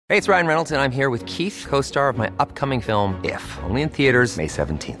Hey, it's Ryan Reynolds, and I'm here with Keith, co-star of my upcoming film, If, only in theaters May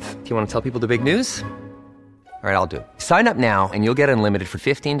 17th. Do you want to tell people the big news? All right, I'll do it. Sign up now and you'll get unlimited for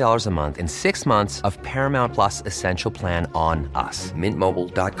 $15 a month and 6 months of Paramount Plus Essential Plan on us.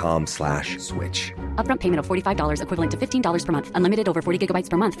 MintMobile.com/switch. Upfront payment of $45 equivalent to $15 per month. Unlimited over 40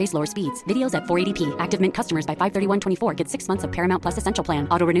 gigabytes per month. Face lower speeds. Videos at 480p. Active Mint customers by 531.24 get 6 months of Paramount Plus Essential Plan.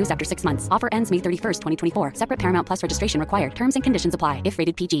 Auto renews after 6 months. Offer ends May 31st, 2024. Separate Paramount Plus registration required. Terms and conditions apply if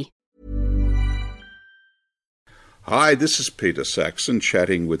rated PG. Hi, this is Peter Saxon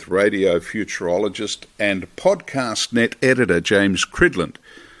chatting with radio futurologist and PodcastNet editor James Cridland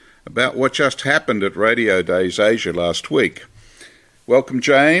about what just happened at Radio Days Asia last week. Welcome,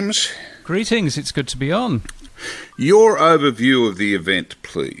 James. Greetings, it's good to be on. Your overview of the event,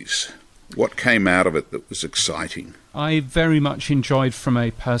 please. What came out of it that was exciting? I very much enjoyed from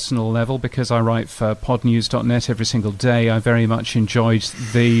a personal level, because I write for podnews.net every single day. I very much enjoyed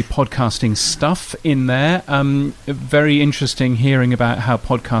the podcasting stuff in there. Very interesting hearing about how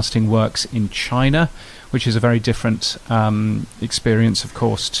podcasting works in China, which is a very different experience, of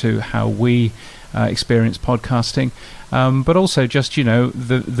course, to how we experience podcasting. But also just,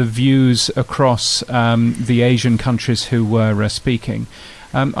 the views across the Asian countries who were speaking.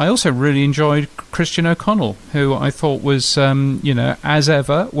 I also really enjoyed Christian O'Connell, who I thought was, as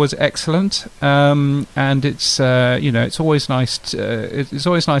ever, was excellent. And it's, it's always nice. It's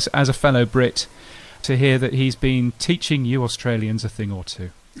always nice as a fellow Brit to hear that he's been teaching you Australians a thing or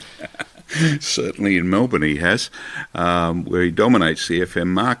two. Certainly in Melbourne he has, where he dominates the FM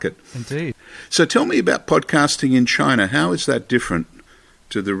market. Indeed. So tell me about podcasting in China. How is that different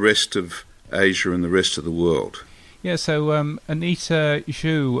to the rest of Asia and the rest of the world? Yeah, so Anita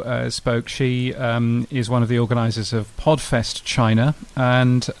Zhu spoke. She is one of the organisers of Podfest China.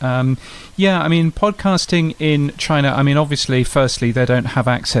 And, podcasting in China, obviously, firstly, they don't have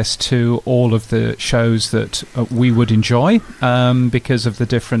access to all of the shows that we would enjoy because of the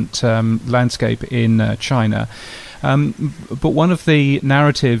different landscape in China. But one of the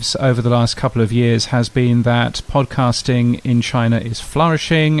narratives over the last couple of years has been that podcasting in China is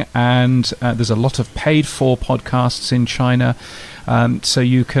flourishing, and there's a lot of paid-for podcasts in China. So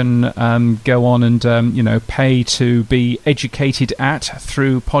you can go on and pay to be educated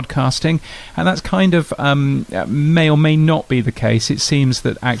through podcasting, and that's kind of may or may not be the case. It seems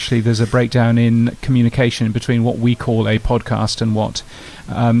that actually there's a breakdown in communication between what we call a podcast and what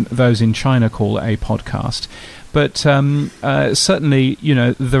those in China call a podcast. But certainly,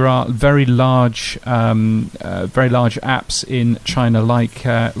 there are very large apps in China,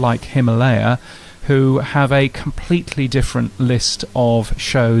 like Himalaya, who have a completely different list of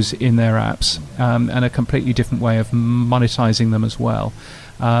shows in their apps and a completely different way of monetizing them as well.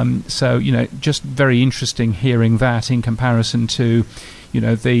 So, just very interesting hearing that in comparison to,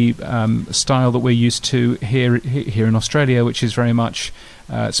 the style that we're used to here in Australia, which is very much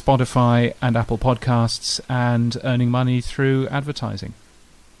Spotify and Apple Podcasts and earning money through advertising.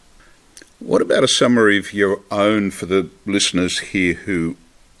 What about a summary of your own for the listeners here who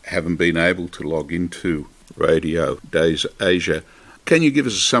haven't been able to log into Radio Days Asia? Can you give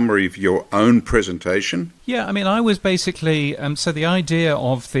us a summary of your own presentation? Yeah, I was basically so the idea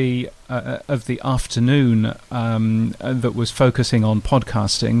of the afternoon that was focusing on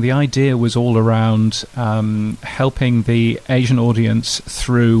podcasting. The idea was all around helping the Asian audience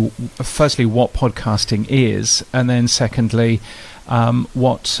through, firstly, what podcasting is, and then secondly, how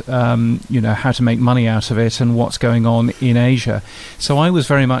to make money out of it and what's going on in Asia. So I was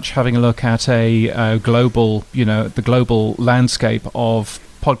very much having a look at a global, the global landscape of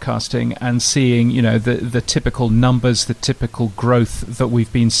podcasting and seeing, the typical numbers, the typical growth that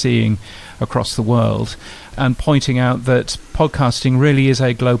we've been seeing across the world, and pointing out that podcasting really is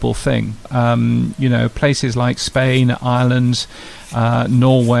a global thing. Places like Spain, Ireland,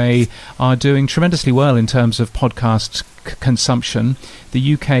 Norway are doing tremendously well in terms of podcast consumption.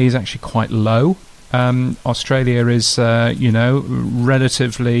 The UK is actually quite low. Australia is,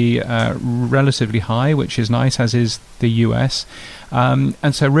 relatively high, which is nice, as is the US.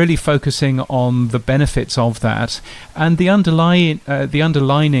 And so really focusing on the benefits of that and the underlying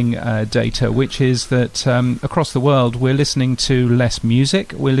data, which is that across the world we're listening to less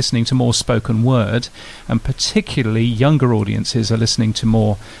music, we're listening to more spoken word, and particularly younger audiences are listening to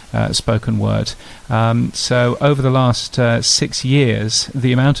more spoken word. So over the last 6 years,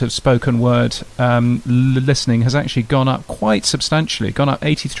 the amount of spoken word listening has actually gone up quite substantially, gone up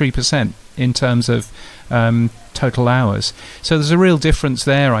 83% in terms of total hours. So there's a real difference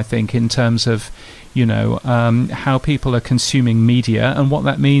there, I think, in terms of how people are consuming media and what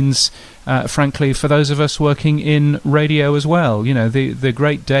that means frankly, for those of us working in radio as well. You know, the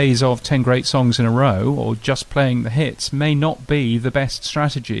great days of 10 great songs in a row or just playing the hits may not be the best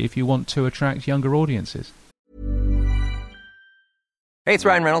strategy if you want to attract younger audiences. Hey, it's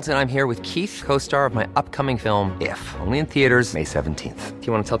Ryan Reynolds, and I'm here with Keith, co-star of my upcoming film, If, only in theaters May 17th. Do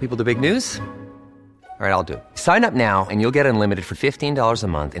you want to tell people the big news? All right, I'll do it. Sign up now and you'll get unlimited for $15 a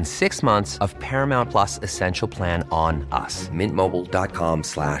month and 6 months of Paramount Plus Essential Plan on us.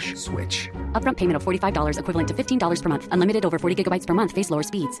 MintMobile.com/switch. Upfront payment of $45 equivalent to $15 per month. Unlimited over 40 gigabytes per month. Face lower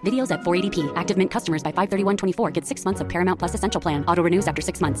speeds. Videos at 480p. Active Mint customers by 531.24 get 6 months of Paramount Plus Essential Plan. Auto renews after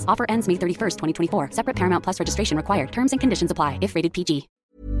 6 months. Offer ends May 31st, 2024. Separate Paramount Plus registration required. Terms and conditions apply if rated PG.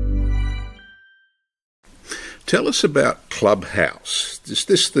 Tell us about Clubhouse. Is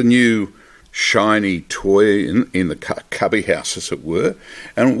this the new shiny toy in the cubby house, as it were?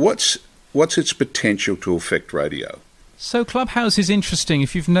 And what's its potential to affect radio? So Clubhouse is interesting.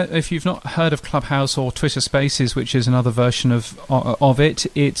 If you've not heard of Clubhouse or Twitter Spaces, which is another version of it,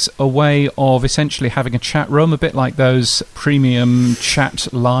 it's a way of essentially having a chat room, a bit like those premium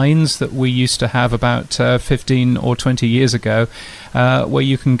chat lines that we used to have about 15 or 20 years ago, where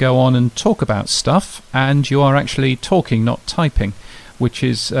you can go on and talk about stuff, and you are actually talking, not typing, which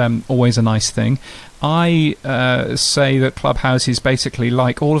is always a nice thing. I say that Clubhouse is basically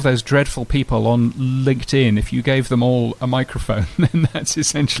like all of those dreadful people on LinkedIn. If you gave them all a microphone, then that's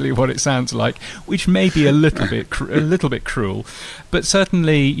essentially what it sounds like, which may be a little bit cruel, but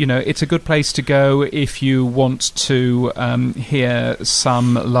certainly, you know, it's a good place to go if you want to hear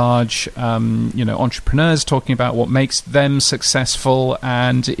some large, entrepreneurs talking about what makes them successful,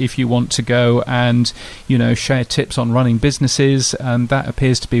 and if you want to go and, you know, share tips on running businesses, and that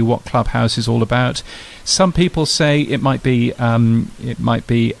appears to be what Clubhouse is all about. Some people say it might be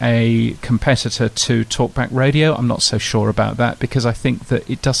a competitor to Talkback Radio. I'm not so sure about that, because I think that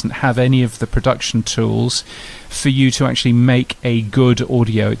it doesn't have any of the production tools for you to actually make a good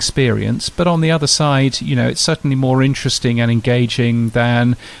audio experience. But on the other side, you know, it's certainly more interesting and engaging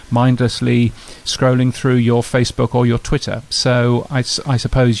than mindlessly scrolling through your Facebook or your Twitter. So I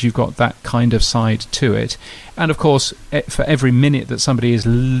suppose you've got that kind of side to it. And of course, for every minute that somebody is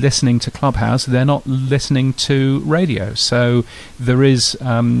listening to Clubhouse, they're not listening to radio. So there is,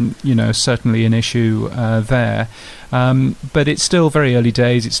 certainly an issue there. But it's still very early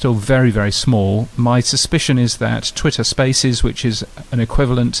days. It's still very, very small. My suspicion is that Twitter Spaces, which is an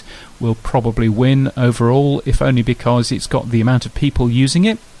equivalent, will probably win overall, if only because it's got the amount of people using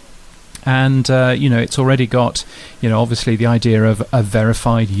it. And, it's already got, obviously the idea of a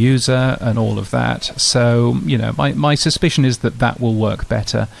verified user and all of that. So, my suspicion is that will work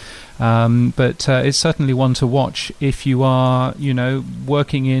better. But it's certainly one to watch if you are,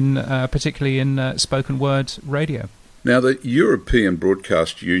 working in, particularly in spoken word radio. Now, the European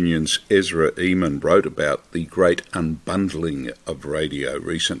Broadcast Union's Ezra Eman wrote about the great unbundling of radio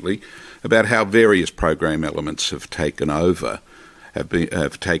recently, about how various program elements have taken over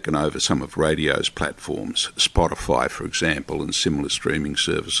some of radio's platforms. Spotify, for example, and similar streaming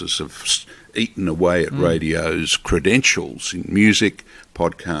services have eaten away at radio's credentials in music.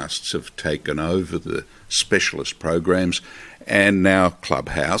 Podcasts have taken over the specialist programs, and now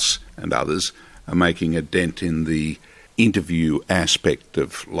Clubhouse and others are making a dent in the interview aspect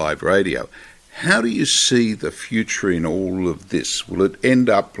of live radio. How do you see the future in all of this? Will it end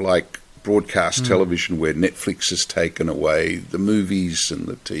up like broadcast television, where Netflix has taken away the movies and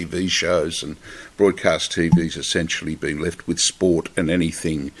the TV shows, and broadcast TV's essentially been left with sport and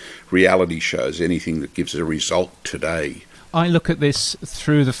anything, reality shows, anything that gives a result today? I look at this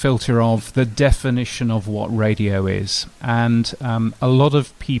through the filter of the definition of what radio is. And a lot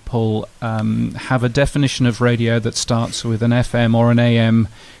of people have a definition of radio that starts with an FM or an AM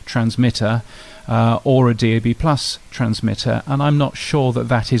transmitter or a DAB Plus transmitter. And I'm not sure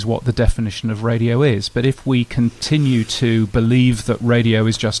that is what the definition of radio is. But if we continue to believe that radio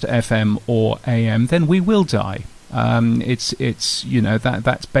is just FM or AM, then we will die. That's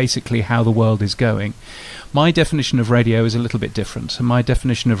basically how the world is going. My definition of radio is a little bit different. My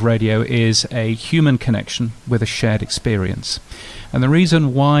definition of radio is a human connection with a shared experience. And the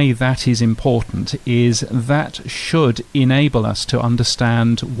reason why that is important is that should enable us to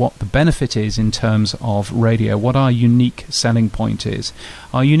understand what the benefit is in terms of radio, what our unique selling point is.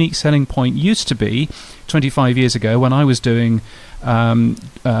 Our unique selling point used to be 25 years ago when I was doing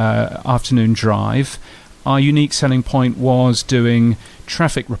afternoon drive. Our unique selling point was doing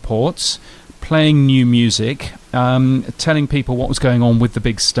traffic reports, playing new music, telling people what was going on with the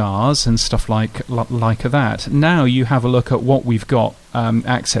big stars and stuff like that. Now you have a look at what we've got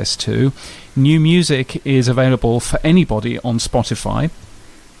access to. New music is available for anybody on Spotify.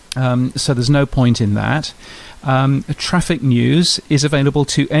 So there's no point in that. Traffic news is available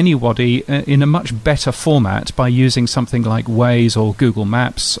to anybody in a much better format by using something like Waze or Google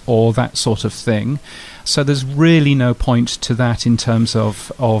Maps or that sort of thing. So there's really no point to that in terms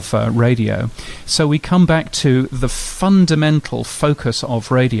of radio. So we come back to the fundamental focus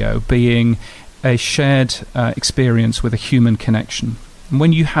of radio being a shared experience with a human connection. And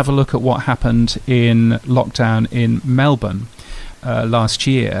when you have a look at what happened in lockdown in Melbourne last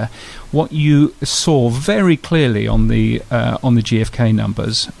year, what you saw very clearly on the GfK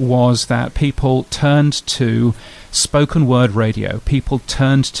numbers was that people turned to spoken word radio. People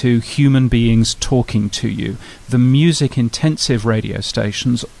turned to human beings talking to you. The music intensive radio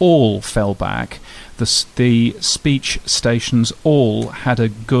stations all fell back. The speech stations all had a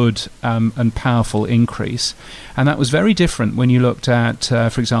good and powerful increase. And that was very different when you looked at,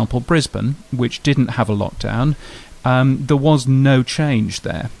 for example, Brisbane, which didn't have a lockdown. There was no change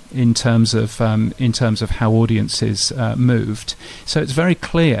there in terms of how audiences moved. So it's very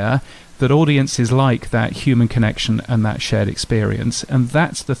clear that audiences like that human connection and that shared experience, and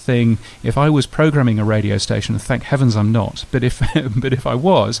that's the thing. If I was programming a radio station, thank heavens I'm not, but if I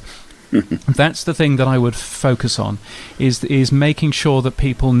was, that's the thing that I would focus on, is making sure that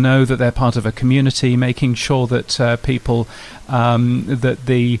people know that they're part of a community, making sure that people that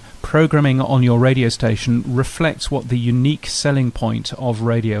the programming on your radio station reflects what the unique selling point of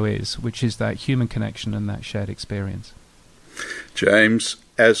radio is, which is that human connection and that shared experience. James,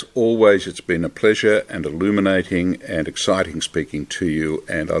 as always, it's been a pleasure and illuminating and exciting speaking to you,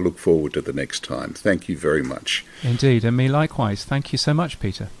 and I look forward to the next time. Thank you very much. Indeed, and me likewise. Thank you so much,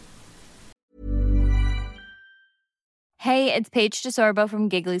 Peter. Hey, it's Paige DeSorbo from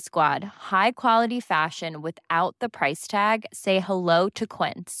Giggly Squad. High quality fashion without the price tag. Say hello to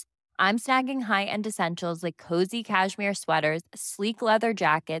Quince. I'm snagging high-end essentials like cozy cashmere sweaters, sleek leather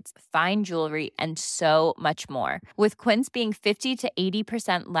jackets, fine jewelry, and so much more. With Quince being 50 to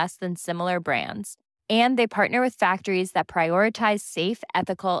 80% less than similar brands. And they partner with factories that prioritize safe,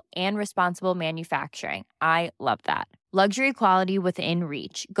 ethical, and responsible manufacturing. I love that. Luxury quality within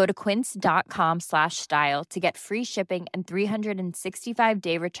reach. Go to quince.com/style to get free shipping and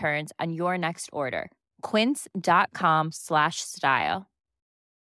 365-day returns on your next order. Quince.com/style.